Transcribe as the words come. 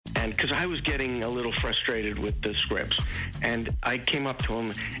and because I was getting a little frustrated with the scripts, and I came up to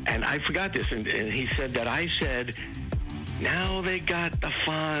him, and I forgot this, and he said that I said, now they got the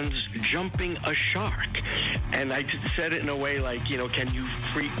Fonz jumping a shark. And I just said it in a way like, can you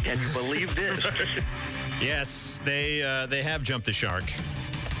believe this? Yes, they have jumped the shark.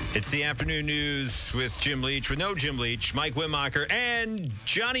 It's the afternoon news with Jim Leach, with no Jim Leach, Mike Wimmacher, and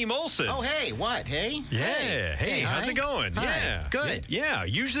Johnny Molson. Oh, hey, what? Hey? Yeah. Hey, how's it going? Hi. Yeah. Good. Yeah.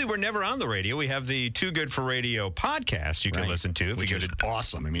 Usually we're never on the radio. We have the Too Good for Radio podcast you can listen to. Which is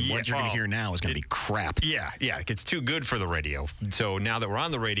awesome. I mean, what you're going to hear now is going to be crap. Yeah. It's too good for the radio. So now that we're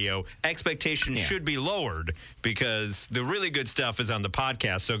on the radio, expectations should be lowered because the really good stuff is on the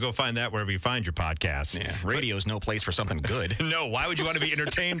podcast. So go find that wherever you find your podcast. Yeah. Radio's no place for something good. No. Why would you want to be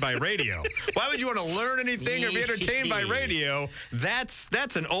entertained by radio? Why would you want to learn anything or be entertained by radio?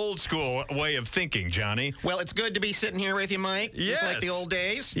 That's an old school way of thinking, Johnny. Well, it's good to be sitting here with you, Mike. Yes. Just like the old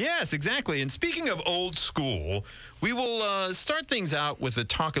days. Yes, exactly. And speaking of old school, we will start things out with a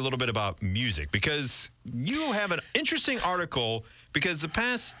talk a little bit about music because you have an interesting article because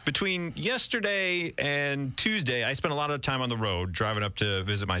between yesterday and Tuesday, I spent a lot of time on the road driving up to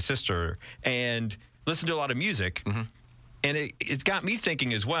visit my sister and listened to a lot of music. Mm-hmm. And it's got me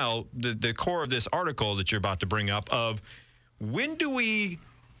thinking as well, the core of this article that you're about to bring up of when do we,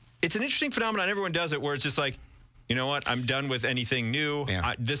 it's an interesting phenomenon, everyone does it, where it's just like, you know what, I'm done with anything new.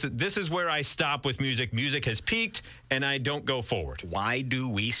 Yeah. This is where I stop with music. Music has peaked, and I don't go forward. Why do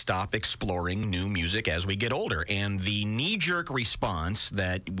we stop exploring new music as we get older? And the knee-jerk response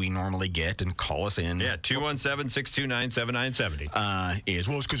that we normally get, and call us in. Yeah, 217-629-7970. Is,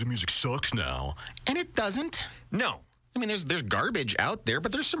 well, it's because the music sucks now. And it doesn't. No. I mean, there's garbage out there,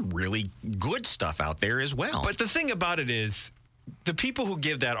 but there's some really good stuff out there as well. But the thing about it is, the people who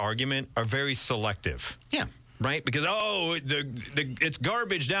give that argument are very selective. Yeah. Right? Because, it's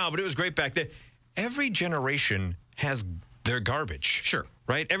garbage now, but it was great back then. Every generation has their garbage. Sure.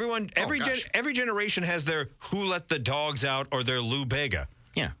 Right? Every generation has their Who Let the Dogs Out or their Lou Bega.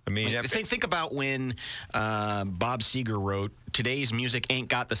 Yeah. I mean, think about when Bob Seger wrote, "Today's music ain't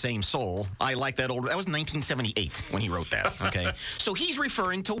got the same soul." I like that old. That was 1978 when he wrote that. Okay. So he's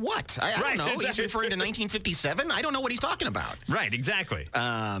referring to what? I don't know. Exactly. He's referring to 1957. I don't know what he's talking about. Right. Exactly.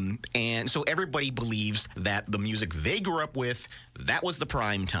 And so everybody believes that the music they grew up with, that was the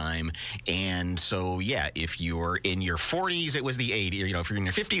prime time. And so, yeah, if you're in your 40s, it was the 80s. If you're in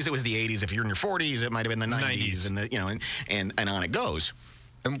your 50s, it was the 80s. If you're in your 40s, it might have been the 90s. And on it goes.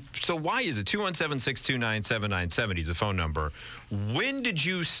 And so why is it 217-629-7970 is the phone number? When did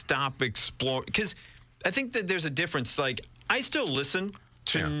you stop exploring? Because I think that there's a difference. Like, I still listen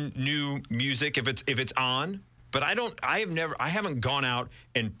to new music if it's on, but I haven't gone out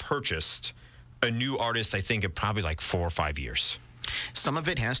and purchased a new artist, I think, in probably like 4 or 5 years. Some of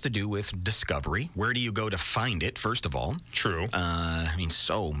it has to do with discovery. Where do you go to find it, first of all? True. I mean,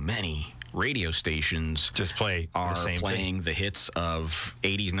 so many radio stations just playing the hits of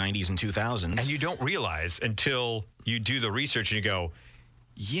 80s, 90s, and 2000s. And you don't realize until you do the research and you go,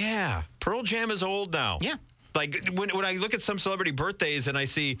 yeah, Pearl Jam is old now. Yeah. Like when I look at some celebrity birthdays and I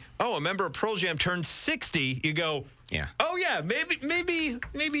see, a member of Pearl Jam turned 60, you go, yeah. Oh yeah, maybe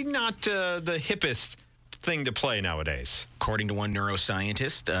not the hippest thing to play nowadays. According to one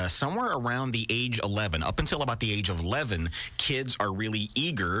neuroscientist, somewhere around the age 11, up until about the age of 11, kids are really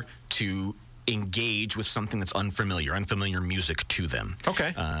eager to engage with something that's unfamiliar music to them.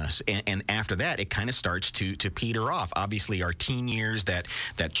 Okay. And after that, it kind of starts to peter off. Obviously, our teen years, that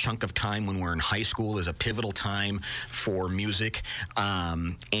chunk of time when we're in high school is a pivotal time for music.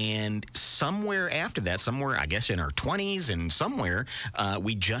 And somewhere after that, somewhere, I guess, in our 20s and somewhere,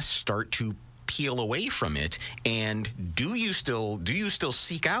 we just start to peel away from it. And do you still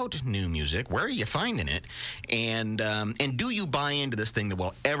seek out new music? Where are you finding it? And do you buy into this thing that,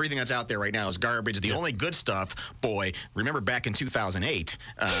 well, everything that's out there right now is garbage. The only good stuff, boy, remember back in 2008,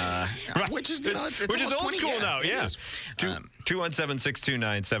 right. which is which is old school now. Yeah.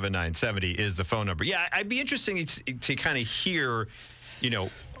 217-629-7970 is the phone number. Yeah, I'd be interesting to kind of hear,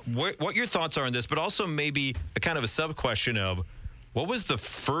 what your thoughts are on this, but also maybe a kind of a sub question of what was the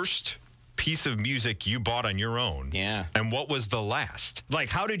first piece of music you bought on your own? Yeah. And what was the last? Like,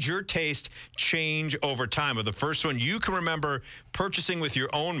 how did your taste change over time? Or the first one you can remember purchasing with your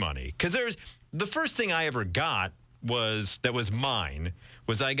own money? Because the first thing I ever got was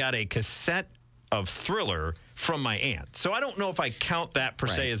I got a cassette of Thriller from my aunt. So I don't know if I count that per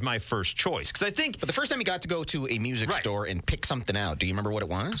se as my first choice. Because I think... But the first time you got to go to a music store and pick something out, do you remember what it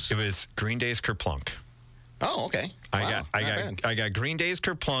was? It was Green Day's Kerplunk. Oh, okay. I got Green Day's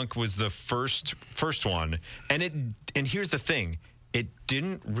Kerplunk was the first one, and here's the thing, it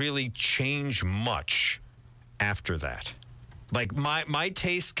didn't really change much after that. Like, my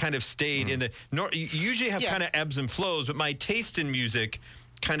taste kind of stayed in the... You usually have kind of ebbs and flows, but my taste in music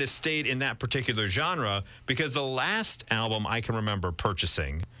kind of stayed in that particular genre because the last album I can remember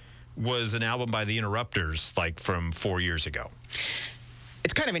purchasing was an album by the Interrupters, like, from 4 years ago.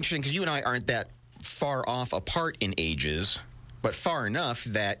 It's kind of interesting because you and I aren't that far off apart in ages, but far enough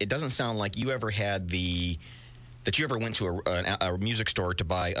that it doesn't sound like you ever had that you ever went to a music store to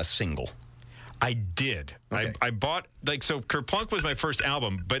buy a single. I did. Okay. I bought, like, so Kerplunk was my first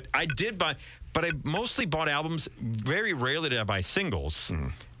album, but I did buy, but I mostly bought albums. Very rarely did I buy singles.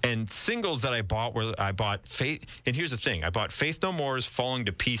 And singles that I bought Faith, and here's the thing, I bought Faith No More's Falling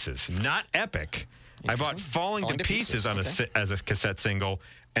to Pieces, not Epic. I bought Falling to Pieces on as a cassette single,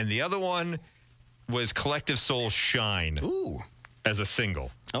 and the other one was Collective Soul Shine as a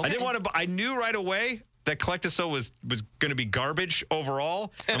single. Okay. I didn't want to, I knew right away that Collective Soul was going to be garbage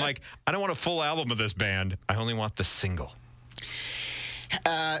overall. I'm like, I don't want a full album of this band. I only want the single.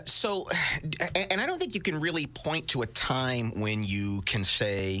 And I don't think you can really point to a time when you can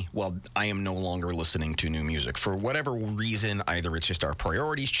say, well, I am no longer listening to new music. For whatever reason, either it's just our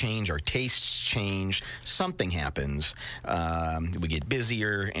priorities change, our tastes change, something happens. We get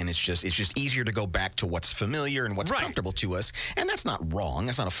busier, and it's just easier to go back to what's familiar and what's comfortable to us. And that's not wrong.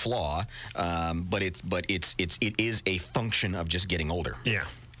 That's not a flaw. But it is a function of just getting older. Yeah.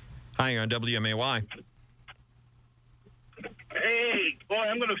 Hi, you're on WMAY. Hey, boy,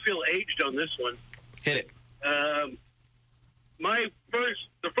 I'm going to feel aged on this one. Hit it. The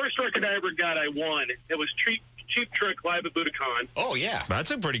first record I ever got, I won. It was Cheap Trick live at Budokan. Oh, yeah.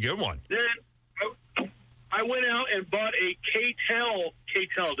 That's a pretty good one. Then I went out and bought a K-Tel.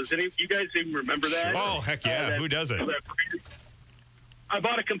 Does any of you guys even remember that? Oh, heck yeah. Who doesn't? I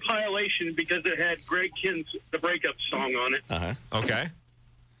bought a compilation because it had Greg Kinn's The Breakup song on it. Uh-huh. Okay.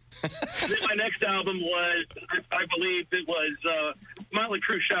 And then my next album was, I believe it was Motley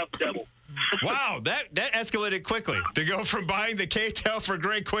Crue Shout the Devil. Wow, that escalated quickly. To go from buying the K-Tel for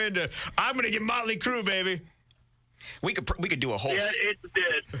Greg Quinn to, I'm going to get Motley Crue, baby. We could do a whole... Yeah, it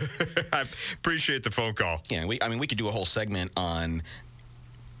did. I appreciate the phone call. Yeah, we could do a whole segment on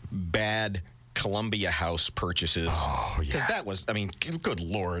bad Columbia House purchases. Oh, yeah. Because that was, good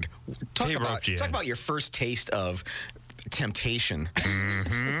Lord. Talk about your first taste of temptation.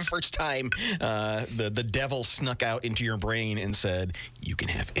 First time the devil snuck out into your brain and said, you can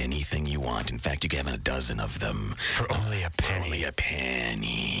have anything you want. In fact, you can have a dozen of them. For only a penny. For only a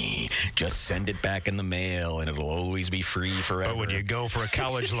penny. Just send it back in the mail and it'll always be free forever. But when you go for a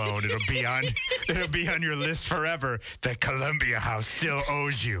college loan, it'll be on your list forever. The Columbia House still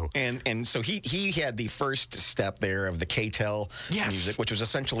owes you. And so he had the first step there of the K-Tel music, which was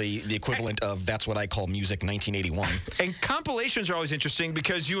essentially the equivalent of That's What I Call Music 1981. And compilations are always interesting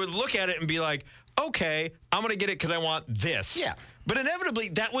because you would look at it and be like, okay, I'm going to get it because I want this. Yeah. But inevitably,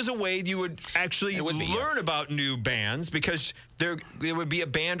 that was a way you would actually learn about new bands because there would be a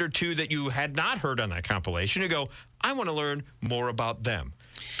band or two that you had not heard on that compilation. You go, I want to learn more about them.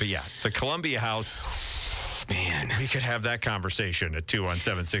 But yeah, the Columbia House, man, we could have that conversation at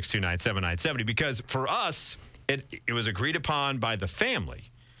 217-629-7970 because for us, it was agreed upon by the family.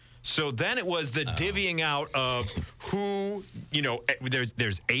 So then it was the divvying out of who,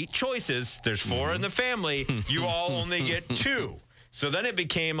 there's 8 choices. There's 4 in the family. You all only get 2. So then it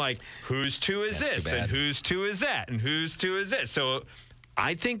became like, whose 2 is this? And whose 2 is that? And whose 2 is this? So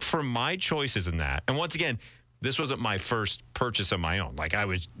I think for my choices in that, and once again, this wasn't my first purchase of my own. Like I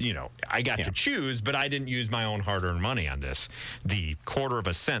was, I got to choose, but I didn't use my own hard-earned money on this. The quarter of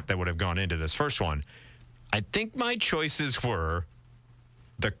a cent that would have gone into this first one. I think my choices were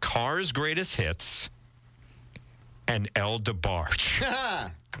The Cars' Greatest Hits, and El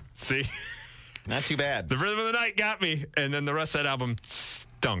DeBarge. See? Not too bad. The Rhythm of the Night got me, and then the rest of that album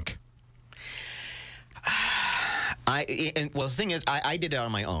stunk. The thing is, I did it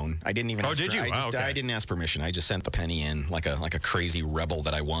on my own. I didn't even. Oh, did you? I didn't ask permission. I just sent the penny in like a crazy rebel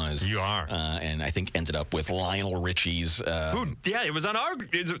that I was. You are. And I think ended up with Lionel Richie's. Yeah, it was on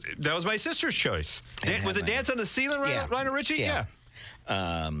that was my sister's choice. Was it Dance on the Ceiling, Lionel Richie? Yeah.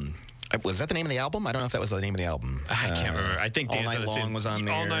 Was that the name of the album? I don't know if that was the name of the album. I can't remember. I think All Night Long was on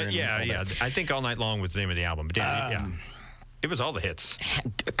there. All Night, I think All Night Long was the name of the album. But it was all the hits.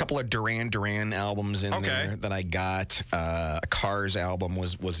 A couple of Duran albums in there that I got. A Cars album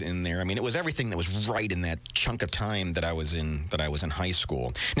was in there. It was everything that was right in that chunk of time that I was in high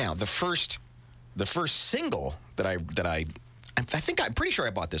school. Now, the first single that I'm pretty sure I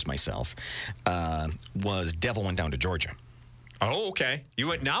bought this myself was Devil Went Down to Georgia. Oh, okay. You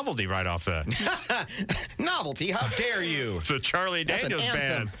went novelty right off that. Novelty, how dare you? The Charlie That's an Daniels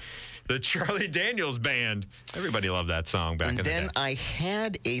anthem. Band. The Charlie Daniels Band. Everybody loved that song back in the day. And then I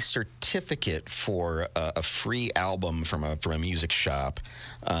had a certificate for a free album from a music shop,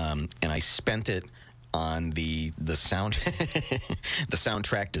 and I spent it on the the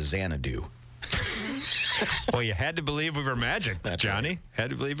soundtrack to Xanadu. Well, you had to believe we were magic, That's Johnny. right. Had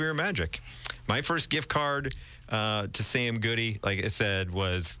to believe we were magic. My first gift card to Sam Goody, like I said,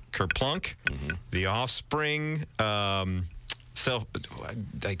 was Kerplunk, The Offspring,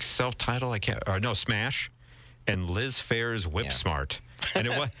 self-title. Smash, and Liz Phair's Whip Yeah. Smart.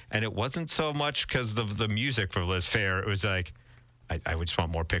 And it wasn't so much because of the music for Liz Phair. It was like I would just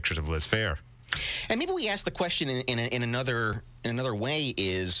want more pictures of Liz Phair. And maybe we ask the question in another way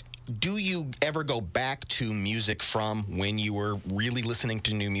is, do you ever go back to music from when you were really listening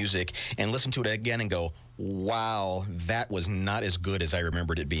to new music and listen to it again and go, wow, that was not as good as I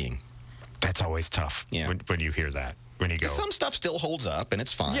remembered it being? That's always tough when you hear that. When you go, some stuff still holds up and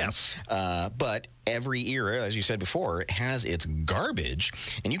it's fine. Yes. But every era, as you said before, has its garbage.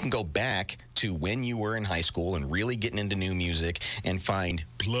 And you can go back to when you were in high school and really getting into new music and find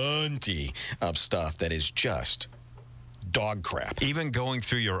plenty of stuff that is just dog crap. even going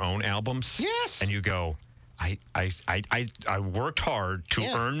through your own albums. Yes. And you go, I worked hard to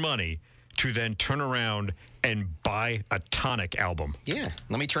Yeah. earn money to then turn around and buy a Tonic album. Yeah.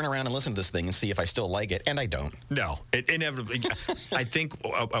 Let me turn around and listen to this thing and see if I still like it. And I don't. No, it inevitably. I think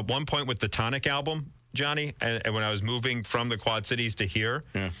at one point with the Tonic album, Johnny, and when I was moving from the Quad Cities to here,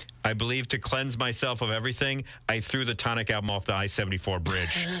 I believe to cleanse myself of everything, I threw the Tonic album off the I-74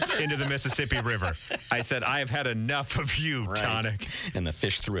 bridge into the Mississippi River. I said, I have had enough of you, Right. Tonic. And the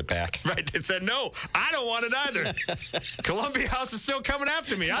fish threw it back. Right. They said, no, I don't want it either. Columbia House is still coming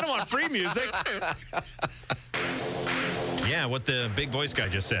after me. I don't want free music. Yeah, what the big voice guy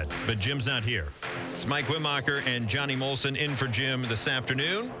just said. But Jim's not here. It's Mike Wimacher and Johnny Molson in for Jim this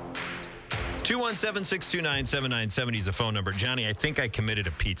afternoon. 217-629-7970 is the phone number. Johnny, I think I committed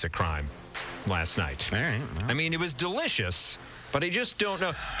a pizza crime last night. All right. Well. I mean, it was delicious, but I just don't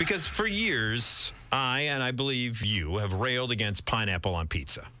know. Because for years, and I believe you, have railed against pineapple on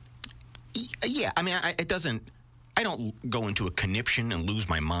pizza. Yeah. I mean, I don't go into a conniption and lose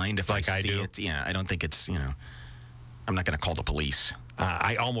my mind if Like I I see do? it. Yeah. I don't think it's, I'm not going to call the police.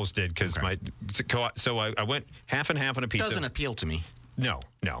 I almost did because Okay. I went half and half on a pizza. Doesn't appeal to me. No.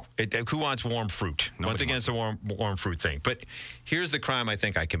 Who wants warm fruit? Nobody Once against the warm fruit thing. But here's the crime I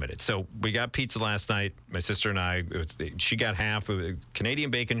think I committed. So we got pizza last night. My sister and I, she got half. It was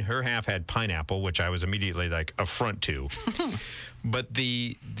Canadian bacon. Her half had pineapple, which I was immediately like affront to. But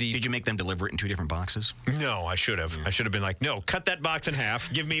the Did you make them deliver it in two different boxes? No, I should have. I should have been like, no, cut that box in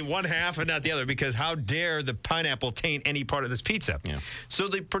half. Give me one half and not the other, because how dare the pineapple taint any part of this pizza? Yeah. So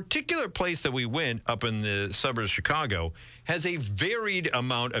the particular place that we went up in the suburbs of Chicago has a varied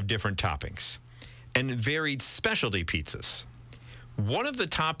amount of different toppings and varied specialty pizzas. One of the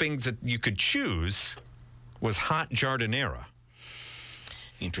toppings that you could choose was hot giardiniera,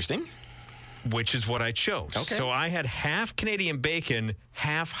 Interesting. which is what I chose. Okay. So I had half Canadian bacon,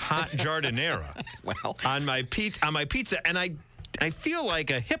 half hot giardiniera. Well, on my pizza, and I feel like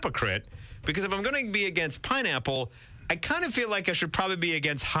a hypocrite, because if I'm going to be against pineapple, I kind of feel like I should probably be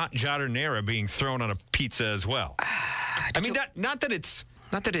against hot giardiniera being thrown on a pizza as well. I mean, not that it's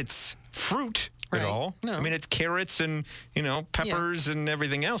fruit Right. at all. No. I mean, it's carrots and peppers and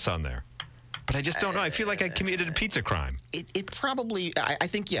everything else on there. But I just don't know. I feel like I committed a pizza crime. it probably, I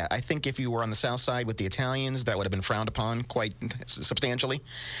think if you were on the South Side with the Italians, that would have been frowned upon quite substantially.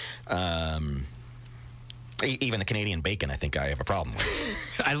 Even the Canadian bacon, I think I have a problem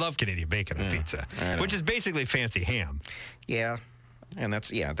with. I love Canadian bacon on pizza, I know. which is basically fancy ham. Yeah, and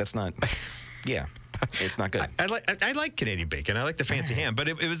that's not, yeah, it's not good. I like Canadian bacon. I like the fancy ham, but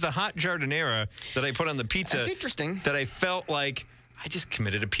it was the hot giardiniera that I put on the pizza. That's interesting. That I felt like I just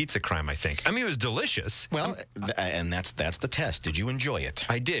committed a pizza crime, I think. I mean, it was delicious. Well, and that's the test. Did you enjoy it?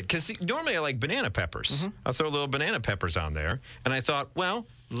 I did, because normally I like banana peppers. I'll throw little banana peppers on there, and I thought, well,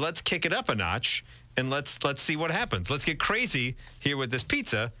 let's kick it up a notch and let's see what happens. Let's get crazy here with this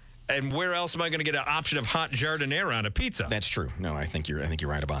pizza. And where else am I going to get an option of hot giardiniera on a pizza? That's true. No, I think you're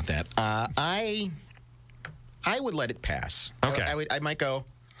right about that. I would let it pass. Okay. I might go,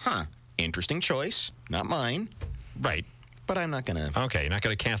 interesting choice, not mine, Right. but I'm not gonna. Okay, you're not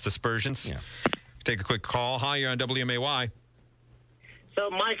going to cast aspersions? Yeah. Take a quick call. Hi, you're on WMAY. So,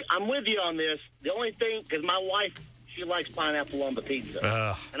 Mike, I'm with you on this. The only thing, because my wife, she likes pineapple on the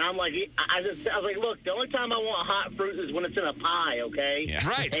pizza. And I'm like, I was like, look, the only time I want hot fruit is when it's in a pie, okay? Yeah.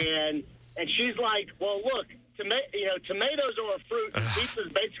 Right. And she's like, well, look, tomatoes are a fruit, and pizza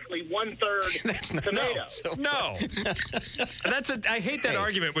is basically 1/3 tomato. No. I hate that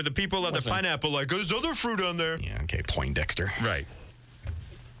argument with the people on the pineapple, like, there's other fruit on there. Yeah, okay, Poindexter. Right.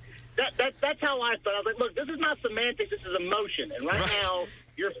 That's how I thought. I was like, look, this is not semantics, this is emotion. And right now,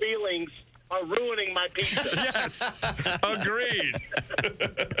 your feelings are ruining my pizza. Yes. Agreed.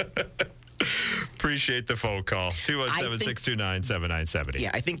 Appreciate the phone call. 217-629-7970.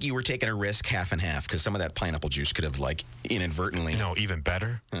 Yeah, I think you were taking a risk half and half because some of that pineapple juice could have, like, inadvertently. No, even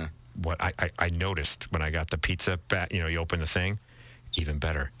better. What I noticed when I got the pizza back, you open the thing, even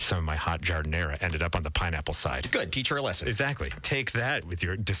better. Some of my hot giardiniera ended up on the pineapple side. Good. Teach her a lesson. Exactly. Take that with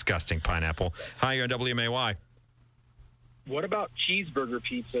your disgusting pineapple. Hi, you're on WMAY. What about cheeseburger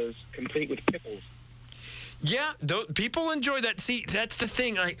pizzas complete with pickles? Yeah, people enjoy that. See, that's the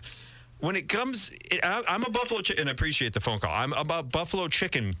thing. When it comes, I'm a buffalo chicken, and I appreciate the phone call. I'm a buffalo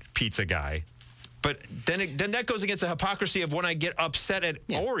chicken pizza guy. But then that goes against the hypocrisy of when I get upset at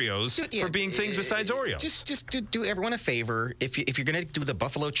Oreos for being things besides Oreos. Just do everyone a favor. If you're going to do the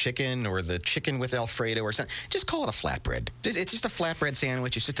buffalo chicken or the chicken with Alfredo or something, just call it a flatbread. It's just a flatbread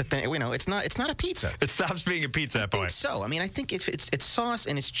sandwich. It's just a thing. It's not a pizza. It stops being a pizza at that point. So, I think it's sauce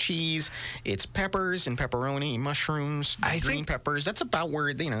and it's cheese, it's peppers and pepperoni, mushrooms, green peppers. That's about where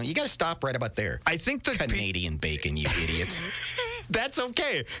you got to stop right about there. I think the Canadian bacon, you idiots. That's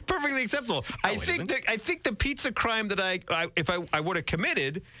okay. Perfectly acceptable. I think the pizza crime that I would have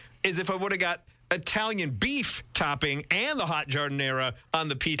committed is if I would have got Italian beef topping and the hot giardiniera on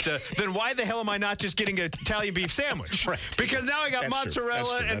the pizza, then why the hell am I not just getting an Italian beef sandwich? Right. Because now I got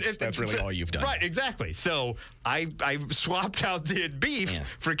mozzarella. That's really all you've done. Right, exactly. So I swapped out the beef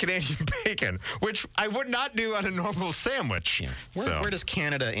for Canadian bacon, which I would not do on a normal sandwich. Yeah. Where does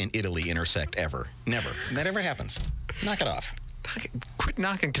Canada and Italy intersect ever? Never. That ever happens. Knock it off. Quit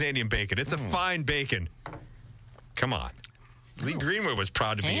knocking Canadian bacon. It's a fine bacon. Come on. Lee Greenwood was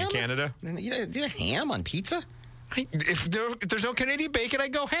proud to be in Canada. You did a ham on pizza? If there's no Canadian bacon, I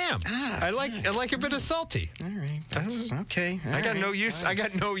go ham. I like a bit of salty. All right. That's okay. I got no use. I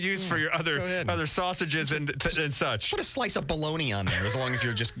got no use for your other sausages and such. Put a slice of bologna on there, as long as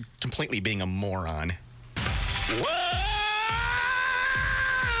you're just completely being a moron. Whoa!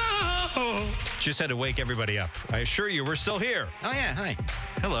 Just had to wake everybody up. I assure you, we're still here. Oh yeah. Hi.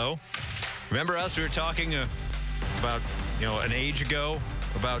 Hello. Remember us? We were talking about an age ago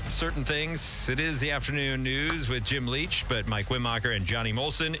about certain things. It is the afternoon news with Jim Leach, but Mike Wimmacher and Johnny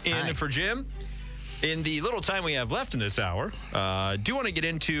Molson in for Jim. In the little time we have left in this hour, do want to get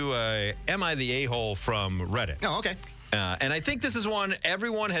into Am I the A-hole from Reddit? Oh, okay. And I think this is one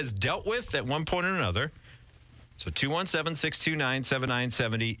everyone has dealt with at one point or another. So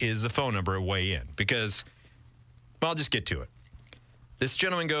 217-629-7970 is the phone number to weigh in because, I'll just get to it. This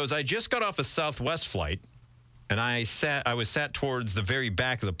gentleman goes, I just got off a Southwest flight, and I was sat towards the very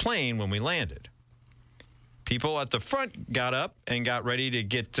back of the plane when we landed. People at the front got up and got ready to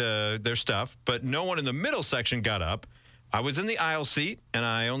get their stuff, but no one in the middle section got up. I was in the aisle seat, and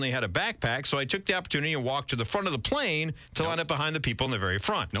I only had a backpack, so I took the opportunity and walked to the front of the plane to line up behind the people in the very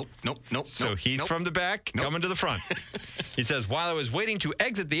front. Nope. So he's from the back, coming to the front. He says, while I was waiting to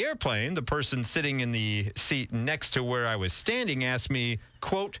exit the airplane, the person sitting in the seat next to where I was standing asked me,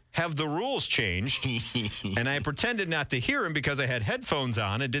 quote, have the rules changed? And I pretended not to hear him because I had headphones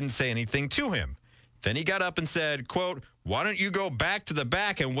on and didn't say anything to him. Then he got up and said, quote, why don't you go back to the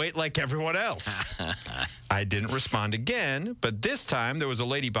back and wait like everyone else? I didn't respond again, but this time there was a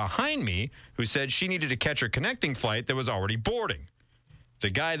lady behind me who said she needed to catch her connecting flight that was already boarding.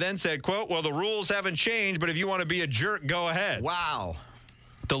 The guy then said, quote, well, the rules haven't changed, but if you want to be a jerk, go ahead. Wow.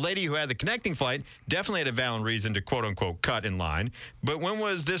 The lady who had the connecting flight definitely had a valid reason to, quote, unquote, cut in line. But when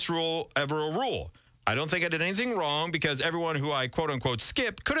was this rule ever a rule? I don't think I did anything wrong because everyone who I, quote, unquote,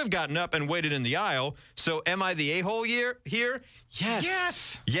 skipped could have gotten up and waited in the aisle. So am I the a-hole here?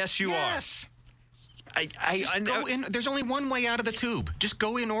 Yes. Yes, you are. Just go in. There's only one way out of the tube. Just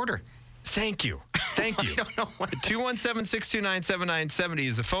go in order. Thank you. I don't know 217-629-7970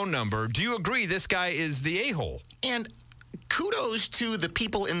 is the phone number. Do you agree this guy is the a-hole? And kudos to the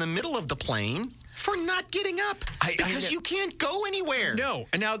people in the middle of the plane for not getting up because you can't go anywhere. No.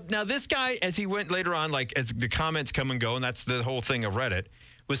 And now this guy, as he went later on, like as the comments come and go, and that's the whole thing of Reddit,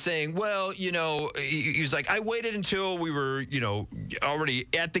 was saying, well, he was like, I waited until we were, already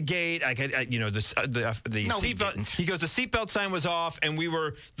at the gate. I could, the seatbelt. He goes, the seatbelt sign was off, and we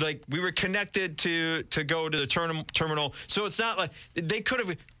were connected to go to the terminal. So it's not like they could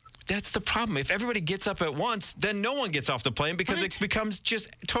have that's the problem. If everybody gets up at once, then no one gets off the plane because it becomes just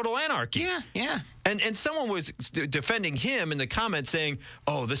total anarchy. Yeah. And someone was defending him in the comments saying,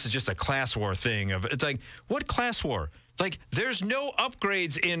 "Oh, this is just a class war thing." It's like, what class war? Like, there's no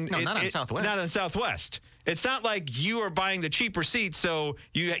upgrades in... No, not on Southwest. Not on Southwest. It's not like you are buying the cheaper seat, so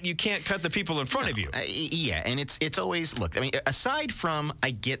you can't cut the people in front of you. Yeah, and it's always... Look, I mean, aside from,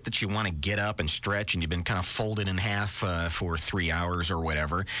 I get that you want to get up and stretch, and you've been kind of folded in half for 3 hours or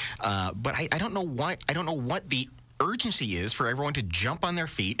whatever, but I don't know what the urgency is for everyone to jump on their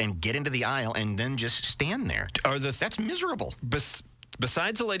feet and get into the aisle and then just stand there. That's miserable.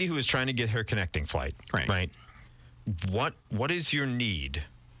 Besides the lady who was trying to get her connecting flight, right? What is your need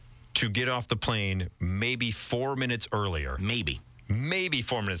to get off the plane maybe 4 minutes earlier? Maybe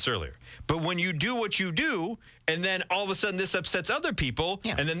 4 minutes earlier. But when you do what you do, and then all of a sudden this upsets other people,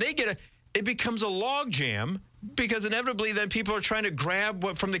 and then it becomes a log jam because inevitably then people are trying to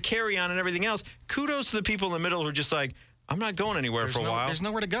grab from the carry-on and everything else. Kudos to the people in the middle who are just like, I'm not going anywhere for a while. There's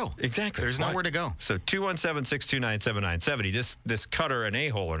nowhere to go. Exactly. There's nowhere to go. So 217-629-7970. This cutter an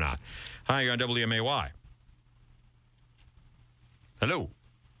a-hole or not? Hi, you're on WMAY. Hello.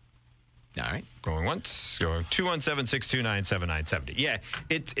 All right. Going once. Going 217-629-7970. Yeah,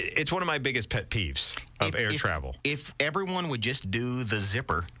 it's one of my biggest pet peeves of air travel. If everyone would just do the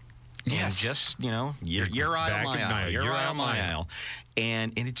zipper, and just your aisle, my aisle, your aisle, my aisle,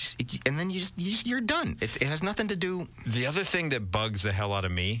 and then you're done. It has nothing to do. The other thing that bugs the hell out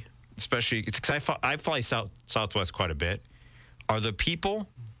of me, especially because I fly Southwest quite a bit, are the people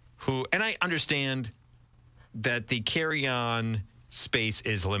who, and I understand that the carry-on space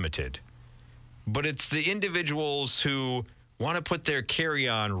is limited, but it's the individuals who want to put their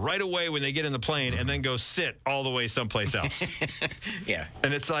carry-on right away when they get in the plane and then go sit all the way someplace else. Yeah.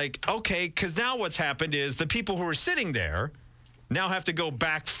 And it's like, okay, because now what's happened is the people who are sitting there now have to go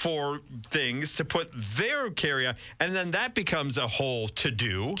back for things to put their carry-on, and then that becomes a whole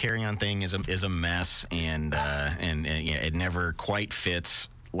to-do. Carry-on thing is a mess, and it never quite fits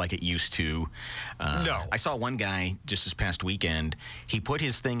like it used to. No. I saw one guy just this past weekend. He put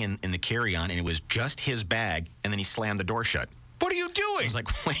his thing in the carry-on, and it was just his bag, and then he slammed the door shut. What are you doing? I was like,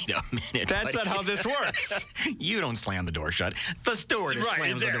 wait a minute. That's not how this works. You don't slam the door shut. The stewardess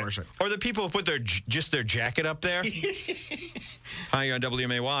slams the door shut. Or the people who put their jacket up there. Hi, you're on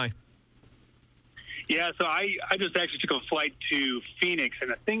WMAY. Yeah, so I just actually took a flight to Phoenix,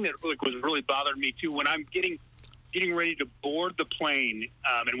 and the thing that was really bothering me, too, when I'm getting ready to board the plane,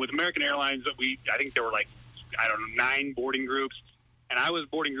 and with American Airlines, I think there were 9 boarding groups, and I was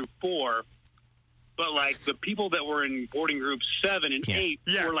boarding group 4, but the people that were in boarding group 7 and 8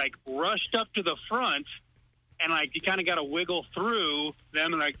 were rushed up to the front, and you kind of got to wiggle through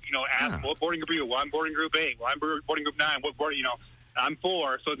them and ask what boarding group are you? Well, I'm boarding group 8. Well, I'm boarding group 9. What boarding? I'm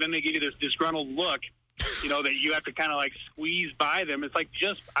 4. So then they give you this disgruntled look. That you have to kind of squeeze by them. It's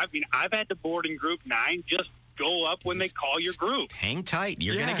I've had to board in group 9. Just go up when they call your group. Hang tight.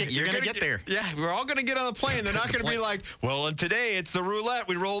 You're gonna get there. Yeah, we're all gonna get on the plane. They're not gonna be like, well, and today it's the roulette.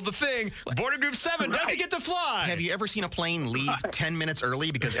 We rolled the thing. Boarding group 7 doesn't get to fly. Have you ever seen a plane leave 10 minutes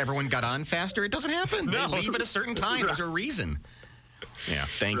early because everyone got on faster? It doesn't happen. No. They leave at a certain time. There's a reason. Yeah,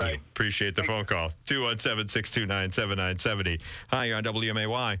 thank you. Appreciate the phone call. 217-629-7970. Hi, you're on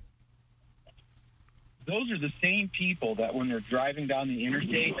WMAY. Those are the same people that when they're driving down the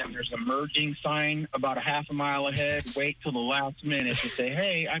interstate and there's a merging sign about a half a mile ahead, wait till the last minute to say,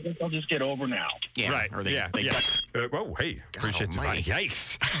 hey, I guess I'll just get over now. Yeah. Right. Or they oh, hey. Appreciate the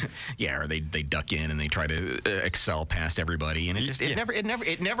yikes. Yeah, or they duck in and they try to excel past everybody, and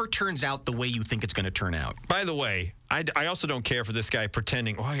it never turns out the way you think it's going to turn out. By the way, I also don't care for this guy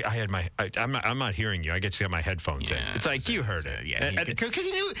pretending. Oh, I'm not hearing you. I get to get my headphones in. It's like you heard it. Yeah, because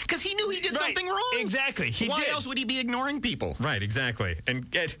he knew he did something wrong. Exactly. Why else would he be ignoring people? Right. Exactly. And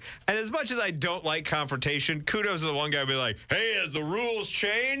as much as I don't like confrontation, kudos to the one guy who be like, "Hey, has the rules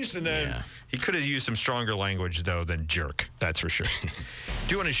changed?" And then he could have used some stronger language though than jerk. That's for sure.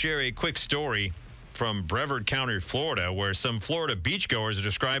 Do want to share a quick story from Brevard County, Florida, where some Florida beachgoers are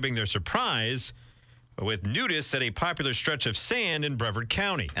describing their surprise with nudists at a popular stretch of sand in Brevard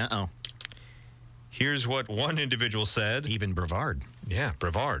County. Uh-oh. Here's what one individual said. Even Brevard. Yeah,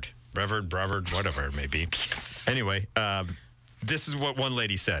 Brevard, whatever it may be. Anyway, this is what one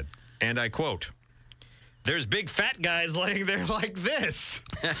lady said, and I quote, "There's big fat guys laying there like this."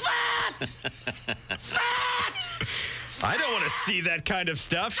 Fat! Fat! I don't want to see that kind of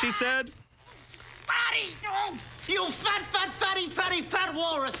stuff, she said. Fatty! Oh, you fat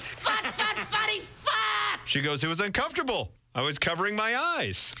walrus! Fatty, fat! She goes, "It was uncomfortable. I was covering my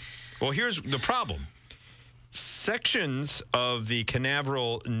eyes." Well, here's the problem. sections of the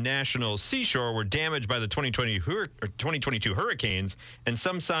Canaveral National Seashore were damaged by the 2022 hurricanes, and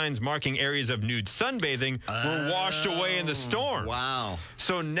some signs marking areas of nude sunbathing were washed away in the storm. Wow.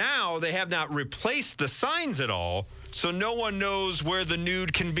 So now they have not replaced the signs at all, so no one knows where the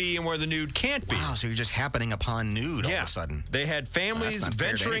nude can be and where the nude can't be. Wow, so you're just happening upon nude all of a sudden. They had families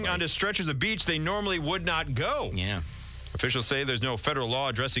venturing onto stretches of beach they normally would not go. Yeah. Officials say there's no federal law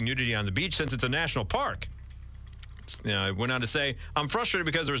addressing nudity on the beach since it's a national park. It went on to say, I'm frustrated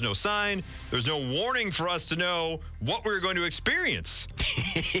because there was no sign. There was no warning for us to know what we were going to experience.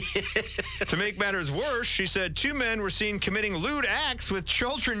 To make matters worse, she said 2 men were seen committing lewd acts with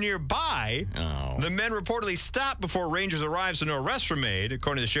children nearby. Oh. The men reportedly stopped before rangers arrived, so no arrests were made.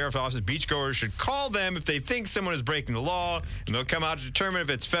 According to the sheriff's office, beachgoers should call them if they think someone is breaking the law, and they'll come out to determine if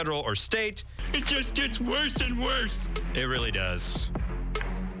it's federal or state. It just gets worse and worse. It really does.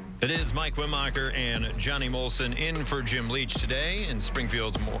 It is Mike Wimmacher and Johnny Molson in for Jim Leach today in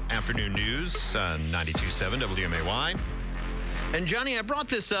Springfield's afternoon news on 92.7 WMAY. And Johnny, I brought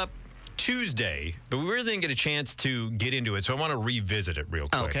this up Tuesday, but we really didn't get a chance to get into it, so I want to revisit it real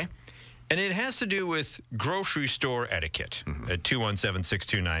quick. Okay. And it has to do with grocery store etiquette at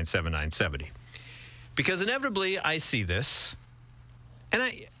 217-629-7970. Because inevitably I see this, and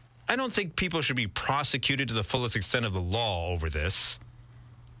I don't think people should be prosecuted to the fullest extent of the law over this.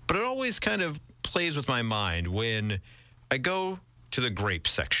 But it always kind of plays with my mind when I go to the grape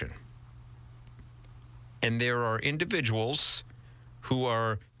section. And there are individuals who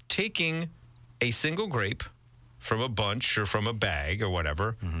are taking a single grape from a bunch or from a bag or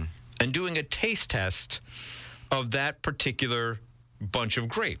whatever and doing a taste test of that particular bunch of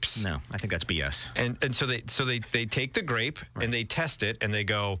grapes. No, I think that's BS. And so they take the grape and they test it and they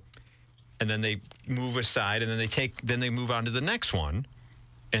go, and then they move aside and then they move on to the next one.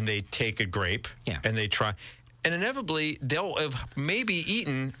 And they take a grape, and they try. And inevitably, they'll have maybe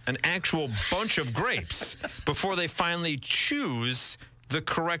eaten an actual bunch of grapes before they finally choose the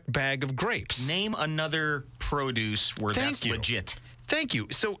correct bag of grapes. Name another produce where that's legit. Thank you.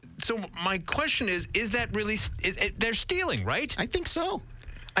 So my question is that really... they're stealing, right? I think so.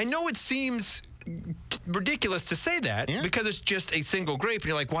 I know it seems ridiculous to say that because it's just a single grape, and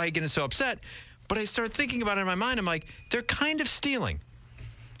you're like, why are you getting so upset? But I start thinking about it in my mind. I'm like, they're kind of stealing.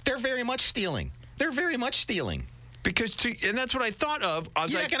 They're very much stealing. They're very much stealing. And that's what I thought of. I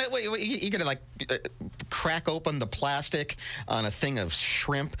was you're gonna crack open the plastic on a thing of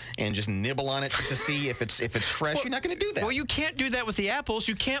shrimp and just nibble on it just to see if it's fresh. You're not gonna do that. Well, you can't do that with the apples.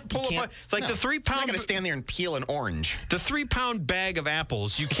 You can't pull up the 3 pound. You're not gonna stand there and peel an orange. The 3 pound bag of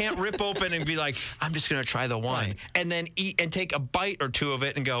apples. You can't rip open and be like, I'm just gonna try the one, and then eat and take a bite or two of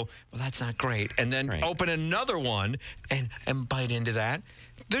it and go, well, that's not great, and then open another one and bite into that.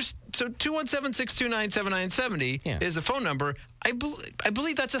 So 217-629-7970 is the phone number. I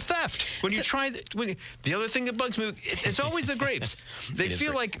believe that's a theft. When you try the other thing that bugs me, it's always the grapes. They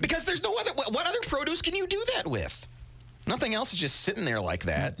feel like because there's no other. What other produce can you do that with? Nothing else is just sitting there like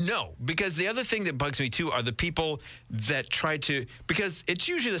that. No, because the other thing that bugs me too are the people that try to, because it's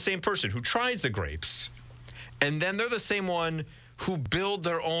usually the same person who tries the grapes, and then they're the same one who build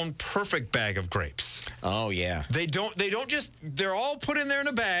their own perfect bag of grapes. Oh, yeah. They don't just, they're all put in there in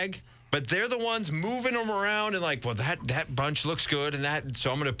a bag, but they're the ones moving them around and like, well, that bunch looks good, and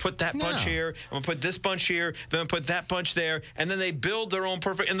so I'm going to put that bunch here, I'm going to put this bunch here, then I'm going to put that bunch there, and then they build their own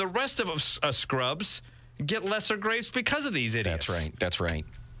perfect, and the rest of us scrubs get lesser grapes because of these idiots. That's right.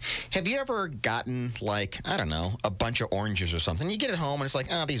 Have you ever gotten, I don't know, a bunch of oranges or something? You get it home and it's like,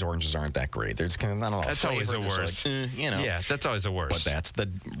 these oranges aren't that great. They're just kind of, I don't know. That's always the worst. Yeah, that's always the worst. But that's the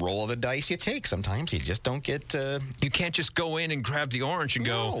roll of the dice you take. Sometimes you just don't get... You can't just go in and grab the orange and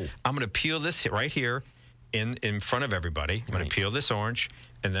go, I'm going to peel this right here in front of everybody. I'm going to peel this orange,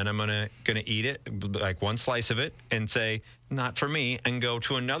 and then I'm going to eat it, like one slice of it, and say, not for me, and go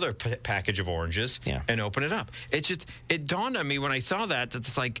to another package of oranges and open it up. It dawned on me when I saw that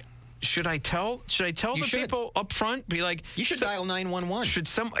it's like, should I tell the people up front? Be like, you should dial 911.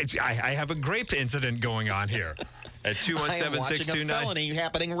 I have a grape incident going on here. At 217-629. A felony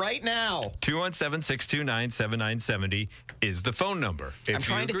happening right now. 217-629-7970 is the phone number. I'm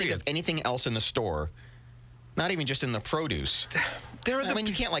trying to think of anything else in the store. Not even just in the produce.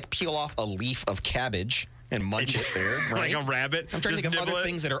 You can't peel off a leaf of cabbage and munch it there, right? Like a rabbit. I'm trying to think of other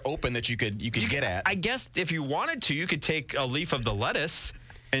things that are open that you could get at. I guess if you wanted to, you could take a leaf of the lettuce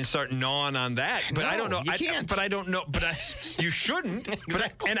and start gnawing on that. But I don't know. You can't. But I don't know. You shouldn't.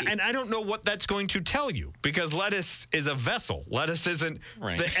 Exactly. And I don't know what that's going to tell you, because lettuce is a vessel. Lettuce isn't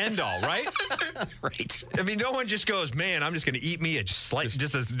the end all, right? Right. I mean, no one just goes, man, I'm just going to eat me just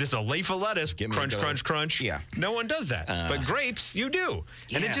a leaf of lettuce. Crunch, crunch, crunch. Yeah. No one does that. But grapes, you do.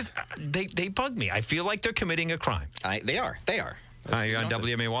 And it just, they bug me. I feel like they're committing a crime. They are. Hi, you're on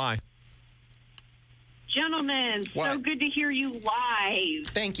WMAY. Gentlemen, so good to hear you live.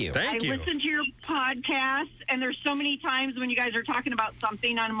 Thank you. I listen to your podcast, and there's so many times when you guys are talking about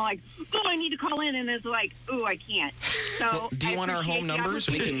something, and I'm like, oh, I need to call in, and it's like, oh, I can't. So, do you want our home numbers?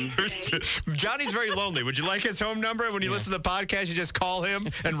 We can. Johnny's very lonely. Would you like his home number? When you listen to the podcast, you just call him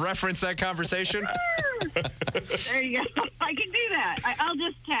and reference that conversation? There you go. I can do that. I'll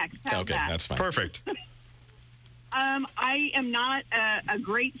just text. How's that? That's fine. Perfect. I am not a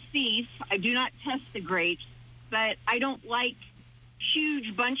grape thief. I do not test the grapes, but I don't like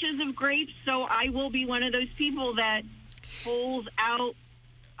huge bunches of grapes, so I will be one of those people that pulls out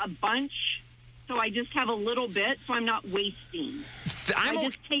a bunch, so I just have a little bit, so I'm not wasting. I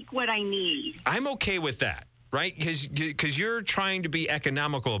just take what I need. I'm okay with that, right? Because you're trying to be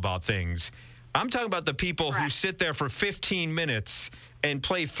economical about things. I'm talking about the people who sit there for 15 minutes and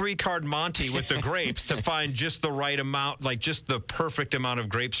play 3-card Monte with the grapes to find just the right amount, like just the perfect amount of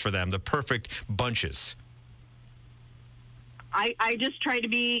grapes for them, the perfect bunches. I just try to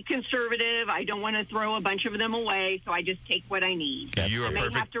be conservative. I don't want to throw a bunch of them away, so I just take what I need. I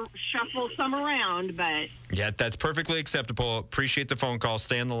may have to shuffle some around, but... Yeah, that's perfectly acceptable. Appreciate the phone call.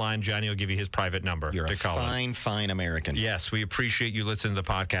 Stay on the line. Johnny will give you his private number. You're to a call fine American. Yes, we appreciate you listening to the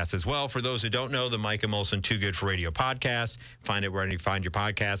podcast as well. For those who don't know, the Mike and Molson Too Good for Radio podcast. Find it wherever you find your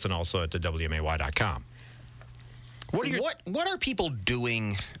podcasts, and also at the WMAY.com. What are people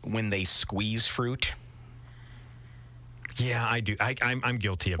doing when they squeeze fruit? Yeah, I do. I'm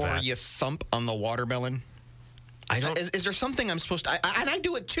guilty of that. Or you thump on the watermelon? I don't. Is there something I'm supposed to? And I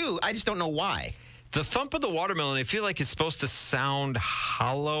do it too. I just don't know why. The thump of the watermelon, I feel like it's supposed to sound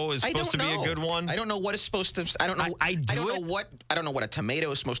hollow. Is supposed to be a good one. I don't know what it's supposed to. I don't know. I don't know what a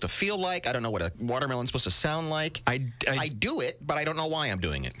tomato is supposed to feel like. I don't know what a watermelon is supposed to sound like. I do it, but I don't know why I'm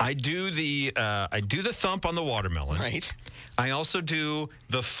doing it. I do the thump on the watermelon. Right. I also do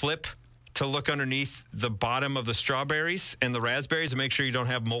the flip to look underneath the bottom of the strawberries and the raspberries and make sure you don't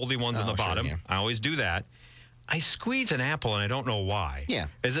have moldy ones on the bottom. Sure, yeah. I always do that. I squeeze an apple, and I don't know why. Yeah.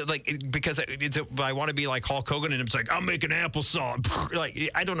 Is it like because I want to be like Hulk Hogan, and it's like, I'll make an applesauce.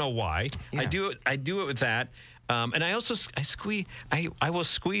 Like, I don't know why. Yeah. I do it with that. And I also I will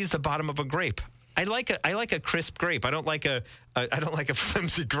squeeze the bottom of a grape. I like a crisp grape. I don't like a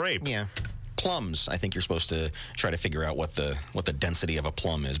flimsy grape. Yeah. Plums, I think you're supposed to try to figure out what the density of a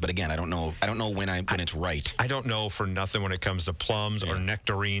plum is. But again, I don't know when it's right. I don't know for nothing when it comes to plums or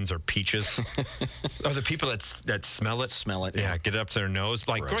nectarines or peaches. Or the people that smell it. Yeah, get it up to their nose.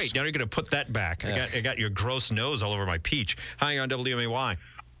 Like, gross. Great, now you're going to put that back. Yeah. I got your gross nose all over my peach. Hi, you're on WMAY.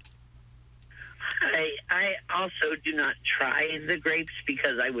 I also do not try the grapes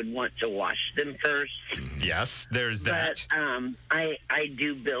because I would want to wash them first. Yes, there's that. But I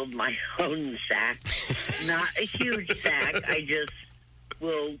do build my own sack. Not a huge sack. I just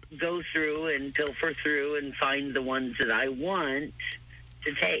will go through and pilfer through and find the ones that I want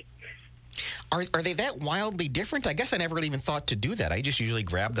to take. Are they that wildly different? I guess I never really even thought to do that. I just usually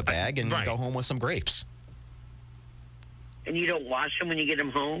grab the bag and go home with some grapes. And you don't wash them when you get them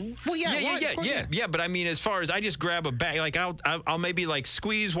home? Well, yeah. But I mean, as far as I just grab a bag, like I'll maybe like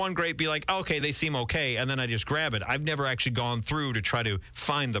squeeze one grape, be like, okay, they seem okay, and then I just grab it. I've never actually gone through to try to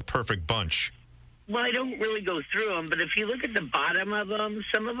find the perfect bunch. Well, I don't really go through them, but if you look at the bottom of them,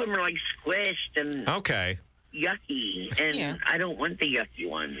 some of them are like squished and yucky, and I don't want the yucky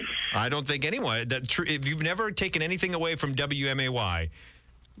ones. I don't think anyone. If you've never taken anything away from WMAY.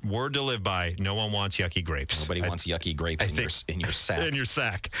 Word to live by, no one wants yucky grapes. Nobody wants yucky grapes in your sack. In your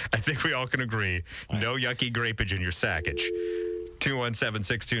sack. I think we all can agree. Right. No yucky grapage in your sackage.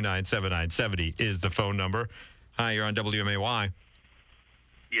 217-629-7970 is the phone number. Hi, you're on WMAY.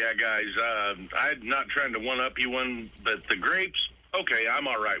 Yeah, guys, I'm not trying to one-up you one, but the grapes, okay, I'm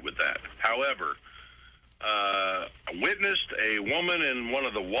all right with that. However, I witnessed a woman in one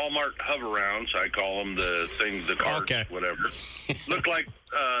of the Walmart hover-rounds, I call them the carts, whatever. Looked like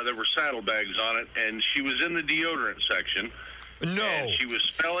there were saddlebags on it, and she was in the deodorant section. No. And she was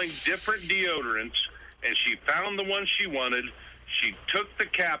smelling different deodorants, and she found the one she wanted. She took the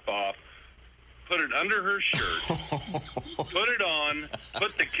cap off, put it under her shirt, put it on,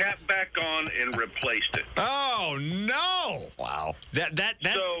 put the cap back on, and replaced it. Oh, no. Wow.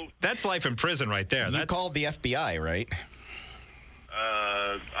 That's life in prison right there. You called the FBI, right?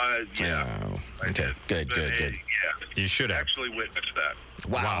 Yeah. Oh, okay. Good. Yeah. You should have. Actually witnessed that.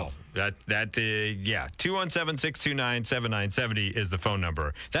 Wow. Yeah. 217-629-7970 is the phone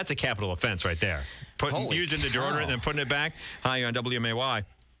number. That's a capital offense right there. Using the deodorant and then putting it back. Hi, you're on WMAY.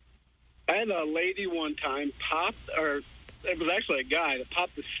 I had a lady one time it was actually a guy that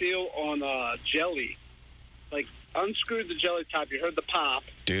popped the seal on jelly. Like, unscrewed the jelly top. You heard the pop.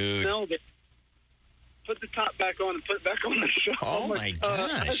 Dude. Smelled it. Put the top back on and put it back on the shelf. Oh, my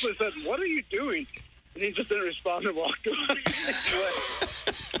gosh. I actually said, what are you doing? And he just didn't respond and walked away.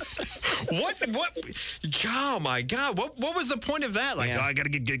 What? Oh, my God. What was the point of that? Like, I got to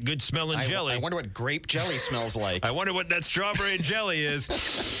get good smelling jelly. I wonder what grape jelly smells like. I wonder what that strawberry jelly is.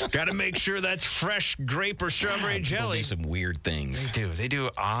 Got to make sure that's fresh grape or strawberry jelly. People do some weird things. They do. They do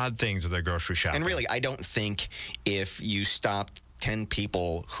odd things with their grocery shopping. And really, I don't think if you stopped 10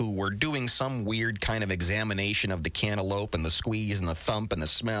 people who were doing some weird kind of examination of the cantaloupe and the squeeze and the thump and the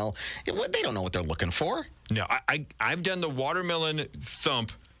smell, they don't know what they're looking for. No, I've done the watermelon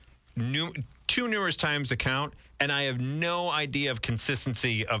thump too numerous times to count, and I have no idea of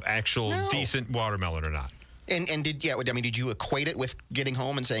consistency of actual decent watermelon or not. And did you equate it with getting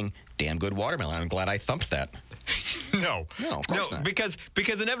home and saying, damn good watermelon, I'm glad I thumped that? No, of course not. Because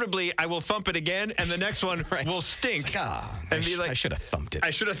inevitably I will thump it again, and the next one will stink. It's like, I should have thumped it. I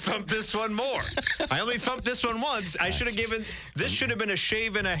should have thumped this one more. I only thumped this one once. I should have given this should have been a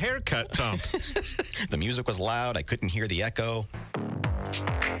shave and a haircut thump. The music was loud. I couldn't hear the echo.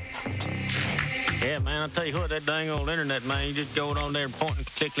 Yeah, man, I'll tell you what, that dang old internet, man, you just go on there and point and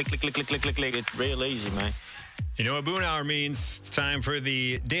click. It's real easy, man. You know what Boone Hour means. Time for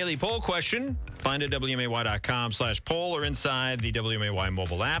the daily poll question. Find it at WMAY.com/poll or inside the WMAY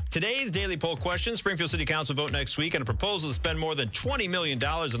mobile app. Today's daily poll question: Springfield City Council vote next week on a proposal to spend more than $20 million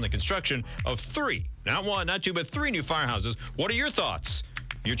on the construction of 3, not 1, not 2, but 3 new firehouses. What are your thoughts?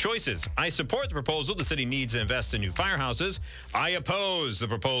 Your choices. I support the proposal. The city needs to invest in new firehouses. I oppose the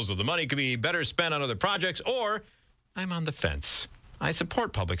proposal. The money could be better spent on other projects. Or I'm on the fence. I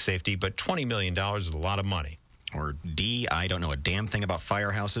support public safety, but $20 million is a lot of money. Or D, I don't know a damn thing about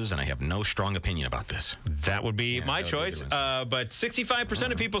firehouses, and I have no strong opinion about this. That would be my choice. But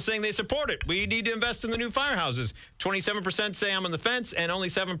 65% of people saying they support it. We need to invest in the new firehouses. 27% say I'm on the fence, and only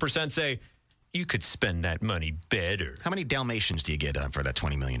 7% say you could spend that money better. How many Dalmatians do you get for that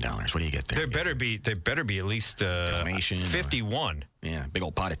 $20 million? What do you get there? There better be at least 51. Yeah, big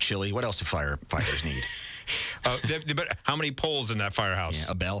old pot of chili. What else do firefighters need? How many poles in that firehouse?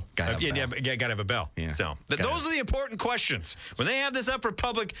 Yeah, a bell. Gotta have a bell. Yeah, gotta have a bell. Yeah. So those are the important questions. When they have this up for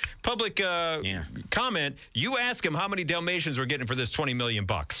public comment, you ask them how many Dalmatians we're getting for this $20 million.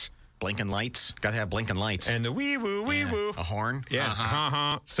 Blinking lights. Got to have blinking lights. And the wee woo. A horn.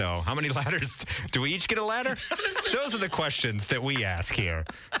 Yeah. So how many ladders? Do we each get a ladder? Those are the questions that we ask here.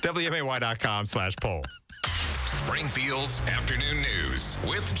 WMAY.com/poll. Springfield's Afternoon News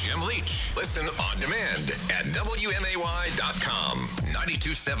with Jim Leach. Listen on demand at WMAY.com.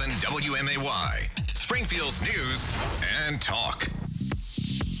 92.7 WMAY. Springfield's News and Talk.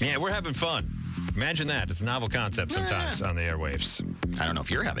 Yeah, we're having fun. Imagine that. It's a novel concept sometimes on the airwaves. I don't know if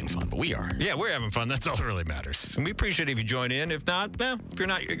you're having fun, but we are. Yeah, we're having fun. That's all that really matters. And we appreciate it if you join in. If not, well, if you're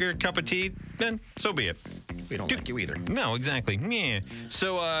not your cup of tea, then so be it. We don't like you either. No, exactly. Yeah.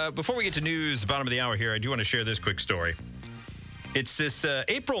 So before we get to news, bottom of the hour here, I do want to share this quick story. It's this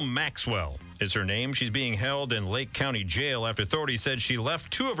April Maxwell is her name. She's being held in Lake County Jail after authorities said she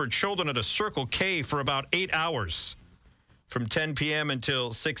left 2 of her children at a Circle K for about 8 hours from 10 p.m.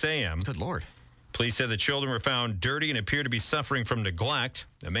 until 6 a.m. Good Lord. Police said the children were found dirty and appear to be suffering from neglect.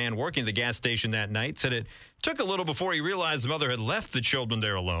 A man working at the gas station that night said it took a little before he realized the mother had left the children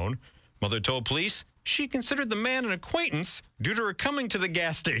there alone. Mother told police she considered the man an acquaintance due to her coming to the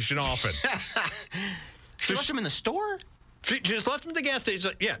gas station often. She left him in the store? She just left him at the gas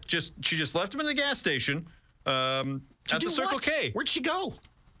station. Yeah, she just left him in the gas station at the Circle K. Where'd she go?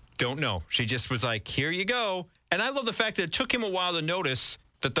 Don't know. She just was like, here you go. And I love the fact that it took him a while to notice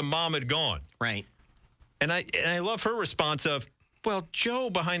that the mom had gone. Right. And I love her response of, well, Joe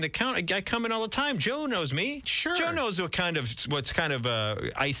behind the counter, I come in all the time. Joe knows me. Sure. Joe knows what's kind of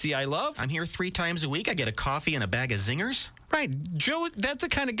icy I love. I'm here 3 times a week. I get a coffee and a bag of zingers. Right. Joe, that's the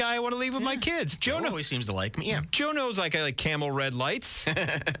kind of guy I want to leave with my kids. Joe always seems to like me. Yeah. Joe knows I like Camel Red Lights.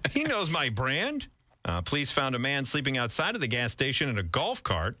 He knows my brand. Police found a man sleeping outside of the gas station in a golf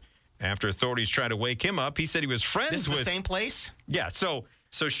cart. After authorities tried to wake him up, he said he was friends with... the same place? Yeah, so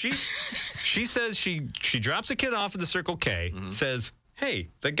she says she drops a kid off at the Circle K, says, hey,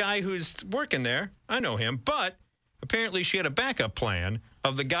 the guy who's working there, I know him, but apparently she had a backup plan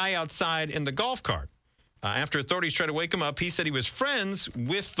of the guy outside in the golf cart. After authorities tried to wake him up, he said he was friends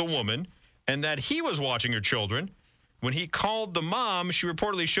with the woman and that he was watching her children. When he called the mom, she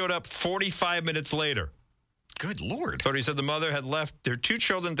reportedly showed up 45 minutes later. Good Lord. Authorities said the mother had left their 2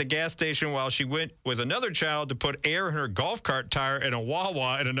 children at the gas station while she went with another child to put air in her golf cart tire in a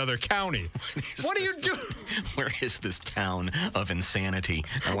Wawa in another county. What are you doing? Where is this town of insanity?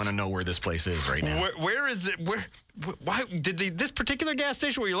 I want to know where this place is right now. Where is it? Why did this particular gas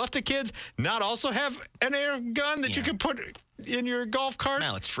station where you left the kids not also have an air gun that you could put in your golf cart?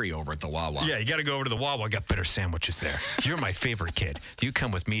 Now it's free over at the Wawa. Yeah, you got to go over to the Wawa. I got better sandwiches there. You're my favorite kid. You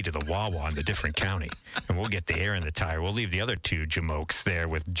come with me to the Wawa in the different county, and we'll get the air in the tire. We'll leave the other 2 jamokes there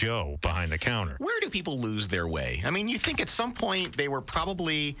with Joe behind the counter. Where do people lose their way? I mean, you think at some point they were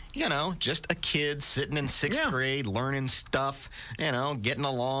probably, just a kid sitting in 6th grade, learning stuff, getting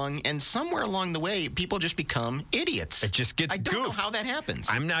along, and somewhere along the way, people just become idiots. It just gets I don't know how that happens.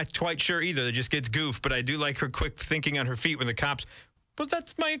 I'm not quite sure either. It just gets goof, but I do like her quick thinking on her feet when the cops, but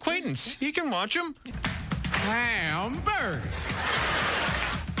that's my acquaintance. You can watch him. Hamburger.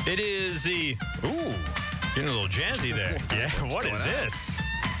 It is the, getting a little jazzy there. Yeah, what is this?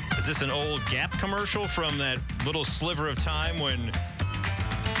 Is this an old Gap commercial from that little sliver of time when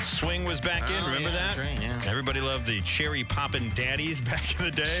swing was back in? Remember that? That's right, yeah. Everybody loved the cherry poppin' daddies back in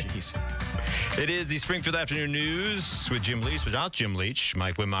the day. Jeez. It is the Springfield Afternoon News with Jim Leach, without Jim Leach,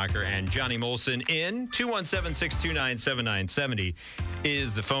 Mike Wimacher, and Johnny Molson in. 217-629-7970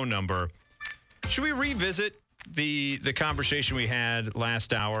 is the phone number. Should we revisit the conversation we had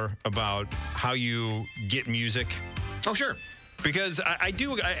last hour about how you get music? Oh, sure. Because I do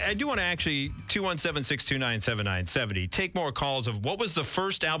want to actually, 217-629-7970, take more calls of what was the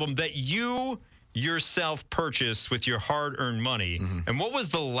first album that you yourself purchased with your hard-earned money, and what was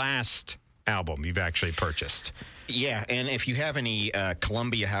the last album you've actually purchased? Yeah, and if you have any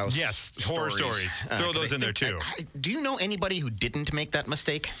Columbia House horror stories, throw those in there too. Do you know anybody who didn't make that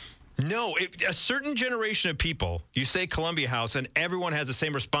mistake? No, a certain generation of people, you say Columbia House, and everyone has the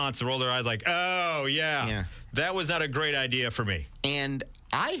same response. They roll their eyes like, oh, yeah. That was not a great idea for me. And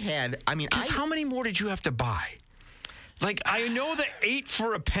how many more did you have to buy? Like, I know that 8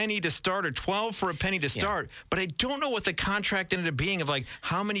 for a penny to start or 12 for a penny to start, but I don't know what the contract ended up being of, like,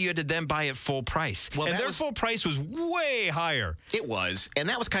 how many you had to then buy at full price. Well, and their full price was way higher. It was. And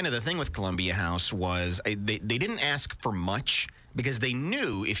that was kind of the thing with Columbia House was they didn't ask for much because they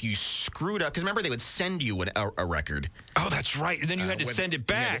knew if you screwed up, because remember, they would send you a record. Oh, that's right. And then you had to send it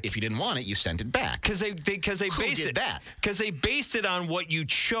back. If you didn't want it, you sent it back. Because they based it on what you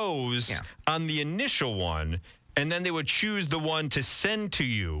chose on the initial one. And then they would choose the one to send to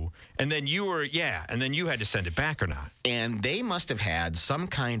you, and then you had to send it back or not. And they must have had some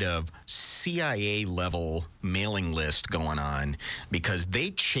kind of CIA-level mailing list going on because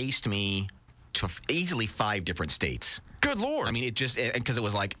they chased me to easily 5 different states. Good Lord. I mean, because it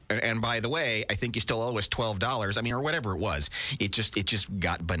was like, and by the way, I think you still owe us $12. I mean, or whatever it was. It just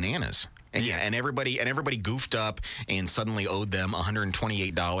got bananas. And and everybody goofed up and suddenly owed them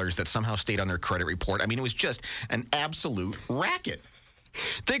 $128 that somehow stayed on their credit report. I mean, it was just an absolute racket.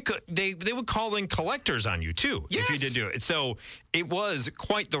 They would call in collectors on you too if you did do it. So it was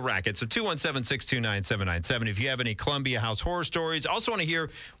quite the racket. So 217-629-7970. If you have any Columbia House horror stories, also want to hear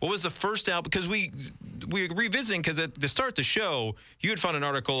what was the first album, because we're revisiting, because at the start of the show you had found an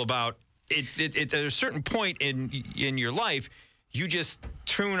article about it at a certain point in your life. You just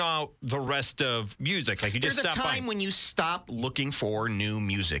tune out the rest of music. Like you just stop. There's a time when you stop looking for new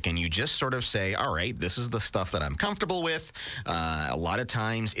music and you just sort of say, all right, this is the stuff that I'm comfortable with. A lot of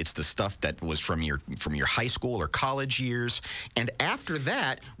times it's the stuff that was from your high school or college years. And after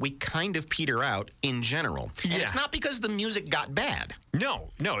that, we kind of peter out in general. And it's not because the music got bad. No,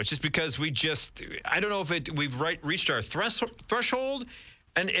 it's just because I don't know if we've reached our threshold.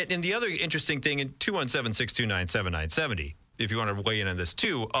 And the other interesting thing in 217-629-7970, if you want to weigh in on this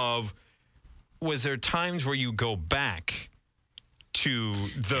too, was there times where you go back to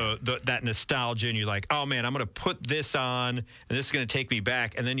that nostalgia and you're like, oh man, I'm going to put this on and this is going to take me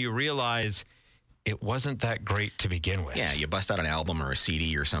back, and then you realize it wasn't that great to begin with. Yeah, you bust out an album or a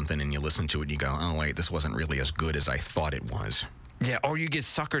CD or something and you listen to it and you go, oh wait, this wasn't really as good as I thought it was. Yeah, or you get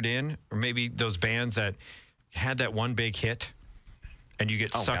suckered in, or maybe those bands that had that one big hit and you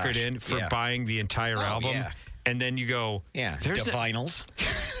get suckered in for buying the entire album. Yeah. And then you go, there's the vinyls.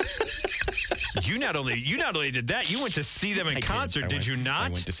 You not only did that, you went to see them in concert, did you not? I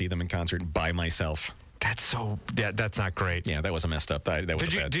went to see them in concert by myself. That's not great. Yeah, that was a messed up.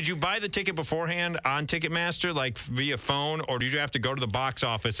 Did you buy the ticket beforehand on Ticketmaster, like via phone, or did you have to go to the box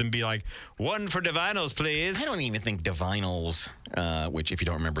office and be like, one for Divinyls, please? I don't even think Divinyls, which if you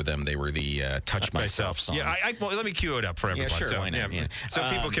don't remember them, they were the Touch Myself song. Yeah, well, let me cue it up for everyone. Yeah, sure, why not? Yeah. So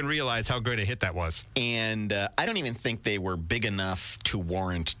people can realize how great a hit that was. And I don't even think they were big enough to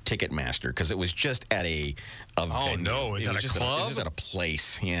warrant Ticketmaster because it was just at a venue. No, is that a club? It was just at a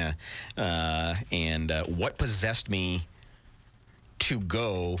place, yeah. And what possessed me to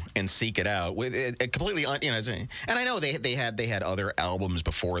go and seek it out with it completely, and I know they had other albums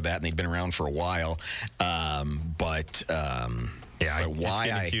before that and they'd been around for a while, but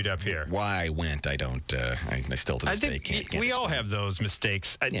why I went, I don't. I still to this day can't. We all have those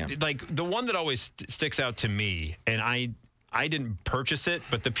mistakes. Like the one that always sticks out to me, and I didn't purchase it,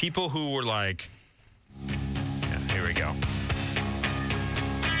 but the people who were like, here we go.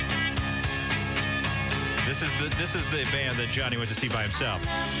 This is the band that Johnny went to see by himself.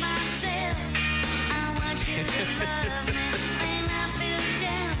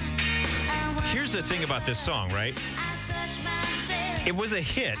 Here's the thing about this song, right? It was a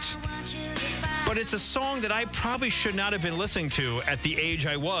hit, but it's a song that I probably should not have been listening to at the age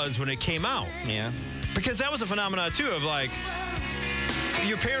I was when it came out. Yeah. Because that was a phenomenon, too, of like,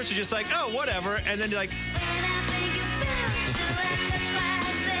 your parents are just like, oh, whatever, and then you're like...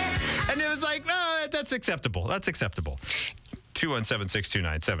 And it was like, oh, that's acceptable. That's acceptable.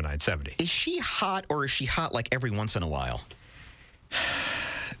 217-629-7970. Is she hot or is she hot like every once in a while?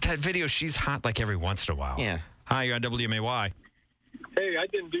 That video, she's hot like every once in a while. Yeah. Hi, you're on WMAY. Hey, I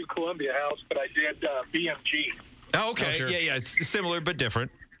didn't do Columbia House, but I did BMG. Oh, okay. Oh, sure. Yeah. It's similar but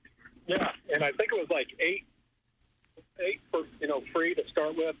different. Yeah, and I think it was like eight for free to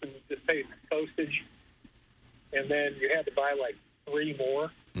start with, and you just paid postage, and then you had to buy like 3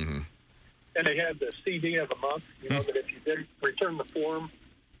 more. Mm-hmm. And they had the CD of the month, that if you didn't return the form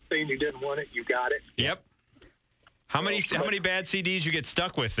saying you didn't want it, you got it. Yep. How many bad CDs you get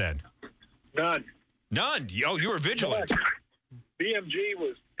stuck with then? None. None? Oh, you were vigilant. BMG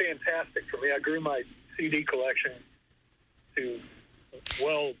was fantastic for me. I grew my CD collection to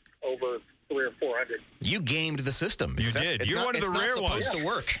well over 300 or 400. You gamed the system. You did. You're one of the rare ones. It's not supposed to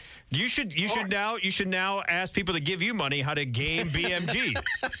work. You should now ask people to give you money how to game BMG.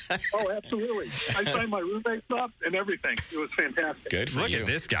 Oh, absolutely. I signed my roommates up and everything. It was fantastic. Good for you. Look at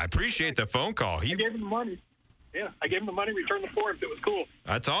this guy. Appreciate the phone call. I gave him the money. Yeah, I gave him the money, returned the forms. It was cool.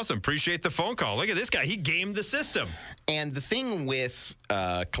 That's awesome. Appreciate the phone call. Look at this guy. He gamed the system. And the thing with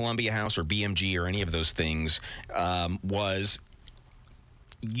Columbia House or BMG or any of those things was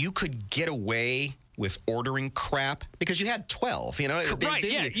you could get away with ordering crap because you had 12, right?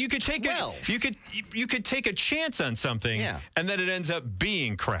 Yeah, you could take 12. You could take a chance on something, and then it ends up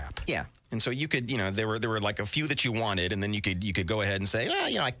being crap. Yeah, and so you could, there were like a few that you wanted, and then you could go ahead and say,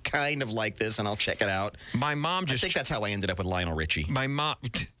 well, I kind of like this, and I'll check it out. My mom I think that's how I ended up with Lionel Richie. My mom.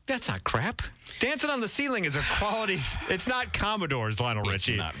 That's not crap. Dancing on the Ceiling is a quality. It's not Commodore's Lionel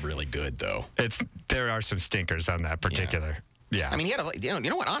Richie. It's not really good though. There are some stinkers on that particular. Yeah. I mean, he had you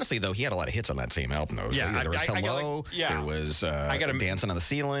know what? Honestly, though, he had a lot of hits on that same album, though. Yeah, there was Hello. There was Dancing on the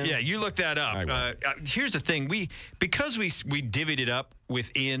Ceiling. Yeah, you look that up. Here's the thing: because we divvied it up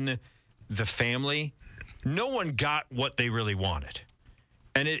within the family, no one got what they really wanted,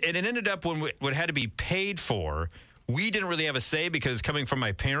 and it ended up when what had to be paid for. We didn't really have a say because coming from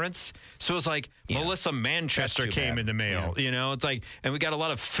my parents. So it was like Melissa Manchester came in the mail. Yeah. It's like, and we got a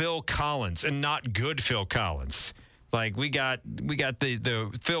lot of Phil Collins and not good Phil Collins. Like we got the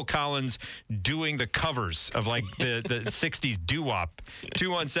Phil Collins doing the covers of like the 60s doo-wop.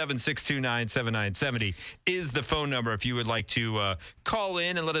 217-629-7970 is the phone number if you would like to call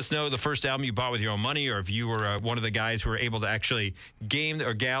in and let us know the first album you bought with your own money, or if you were one of the guys who were able to actually game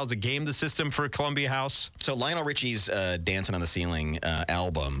or gals that game the system for Columbia House. So Lionel Richie's Dancing on the Ceiling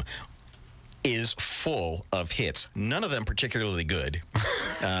album is full of hits. None of them particularly good.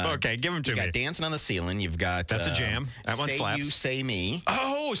 Okay, give them to me. You got Dancing on the Ceiling. You've got... That's a jam. That one slaps. Say You, Say Me.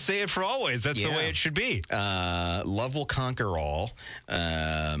 Oh, Say It For Always. That's the way it should be. Love Will Conquer All.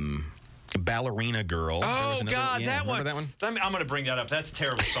 Ballerina Girl. Oh, God, that one. Remember that one? I'm going to bring that up. That's a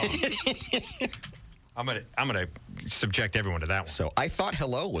terrible song. I'm gonna subject everyone to that one. So I thought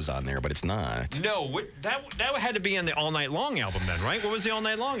Hello was on there, but it's not. No, that had to be on the All Night Long album then, right? What was the All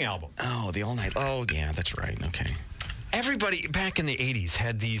Night Long album? Oh, the All Night. Oh, yeah, that's right. Okay. Everybody back in the 80s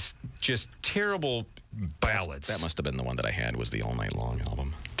had these just terrible ballads. That must have been the one that I had, was the All Night Long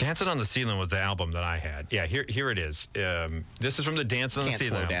album. Dancing on the Ceiling was the album that I had. Yeah, here it is. This is from the Dancing on the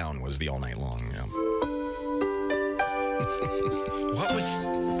Ceiling. Can't Slow Down was the All Night Long. What was...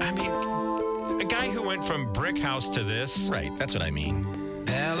 I mean... A guy who went went from Brick House to this. Right, that's what I mean.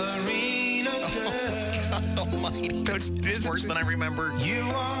 Ballerina girl. God almighty. It's worse than I remember. You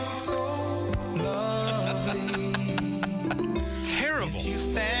are so lovely. Terrible. You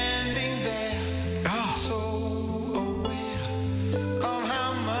standing there, so aware of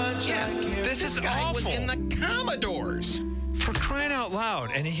how much I care. This is guy awful. was in the Commodores. For crying out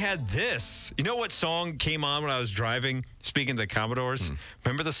loud. And he had this. You know what song came on when I was driving? Speaking of the Commodores,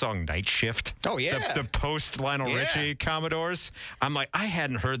 remember the song Night Shift? Oh, yeah. The post Lionel Richie Commodores. I'm like, I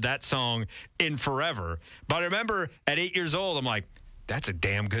hadn't heard that song in forever. But I remember at 8 years old, I'm like, that's a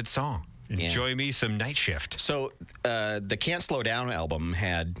damn good song. Enjoy me some Night Shift. So the Can't Slow Down album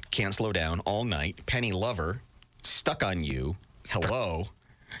had Can't Slow Down, All Night, Penny Lover, Stuck on You, Hello,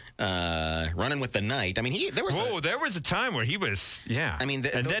 Running with the Night. I mean, there was a time where he was, I mean,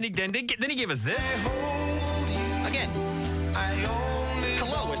 then he gave us this. Again,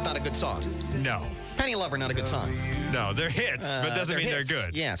 Hello is not a good song. No. Penny Lover, not a good song. No, they're hits, but doesn't mean hits. they're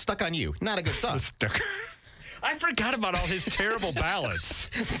good. Yeah, Stuck on You, not a good song. I forgot about all his terrible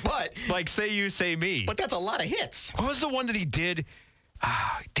ballads. But like Say You, Say Me. But that's a lot of hits. What was the one that he did?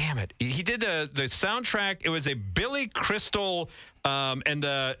 Damn it. He did the soundtrack. It was a Billy Crystal and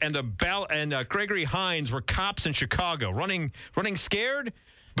Gregory Hines were cops in Chicago running scared,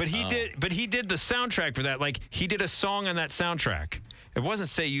 but he did the soundtrack for that. Like he did a song on that soundtrack. It wasn't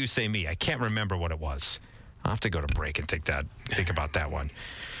Say You, Say Me. I can't remember what it was. I'll have to go to break and think about that one.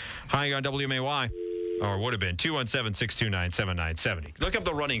 Hi, you're on WMAY. Or would have been 217-629-7970. Look up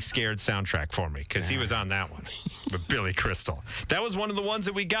the Running Scared soundtrack for me, because he was on that one with Billy Crystal. That was one of the ones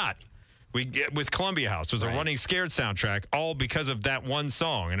that we got. With Columbia House. It was a Running Scared soundtrack, all because of that one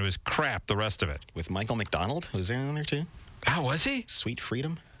song, and it was crap, the rest of it. With Michael McDonald, was there on there too? Oh, was he? Sweet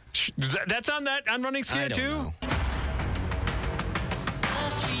Freedom. That's on Running Scared too? Know.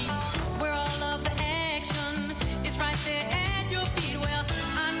 Where all of the action is right there at your feet. Well,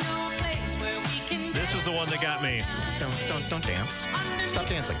 I know a place where we can. This was the one that got me. Don't dance. Stop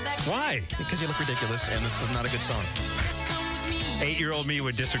dancing. Why? Because you look ridiculous, and this is not a good song. 8-year-old me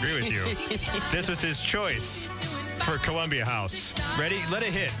would disagree with you. This was his choice for Columbia House. Ready? Let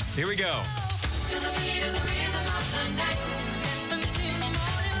it hit. Here we go.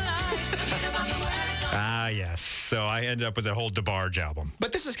 Yes. So I ended up with a whole DeBarge album.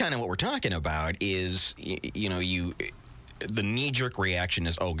 But this is kind of what we're talking about is, the knee-jerk reaction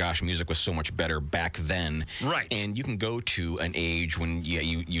is, oh, gosh, music was so much better back then. Right. And you can go to an age when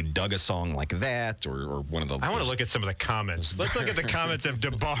you dug a song like that or one of the... I want to look at some of the comments. Let's look at the comments of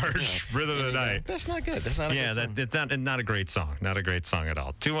DeBarge, Rhythm of the Night. That's not good. That's not a good song. It's not a great song. Not a great song at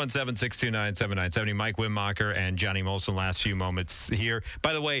all. 217-629-7970. Mike Wimmacher and Johnny Molson, last few moments here.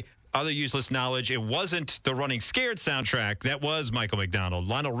 By the way, other useless knowledge, it wasn't the Running Scared soundtrack. That was Michael McDonald.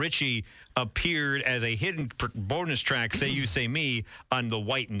 Lionel Richie appeared as a hidden bonus track, Say You, Say Me, on the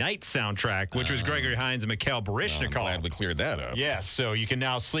White Knight soundtrack, which was Gregory Hines and Mikhail Baryshnikov. I'm glad we cleared that up. Yes, so you can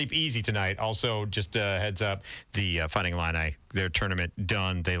now sleep easy tonight. Also, just a heads up, the Fighting Illini, their tournament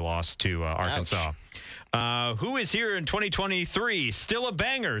done. They lost to Arkansas. Who is here in 2023? Still a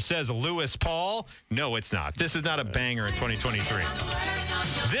banger, says Lewis Paul. No, it's not. This is not a banger in 2023.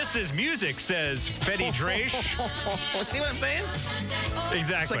 This is music, says Fetty Draish. See what I'm saying?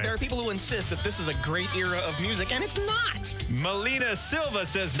 Exactly. It's like there are people who insist that this is a great era of music, and it's not. Melina Silva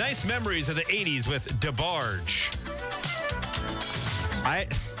says, nice memories of the 80s with DeBarge.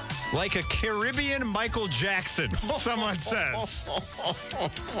 Like a Caribbean Michael Jackson, someone says.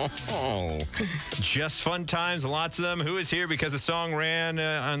 Just fun times, lots of them. Who is here because the song ran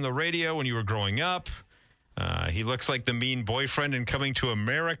on the radio when you were growing up? He looks like the mean boyfriend in Coming to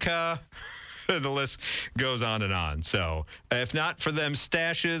America. The list goes on and on. So if not for them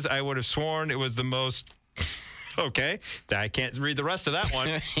stashes, I would have sworn it was the most... Okay, I can't read the rest of that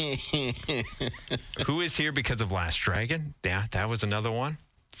one. Who is here because of Last Dragon? Yeah, that was another one.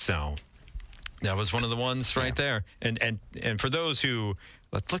 So that was one of the ones right there. And for those who,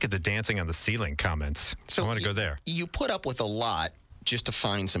 let's look at the dancing on the ceiling comments. So I want to go there. You put up with a lot just to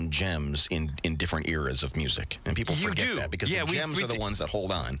find some gems in different eras of music. And people forget that because the gems are the ones that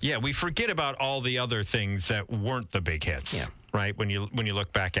hold on. Yeah, we forget about all the other things that weren't the big hits. Yeah. Right? When you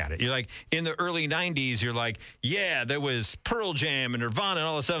look back at it. You're like, in the early 90s, you're like, yeah, there was Pearl Jam and Nirvana and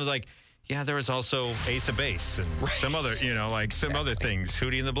all this stuff. It's like, yeah, there was also Ace of Base and some other, some other things.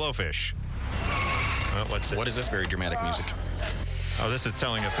 Hootie and the Blowfish. Well, what's it? What is this very dramatic music? Oh, this is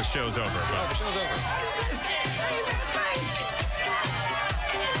telling us the show's over. Oh, the show's over.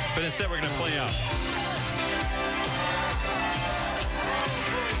 But instead, we're going to play out.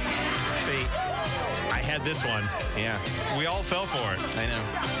 See, I had this one. Yeah. We all fell for it. I know.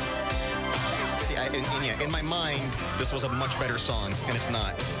 See, in my mind, this was a much better song, and it's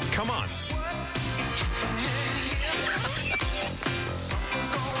not. Come on.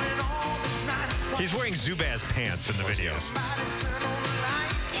 He's wearing Zubaz pants in the videos.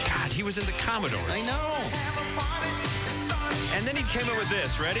 God, he was in the Commodores. I know. And then he came up with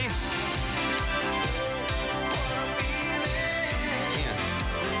this. Ready?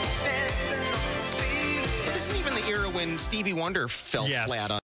 But this isn't even the era when Stevie Wonder fell flat on.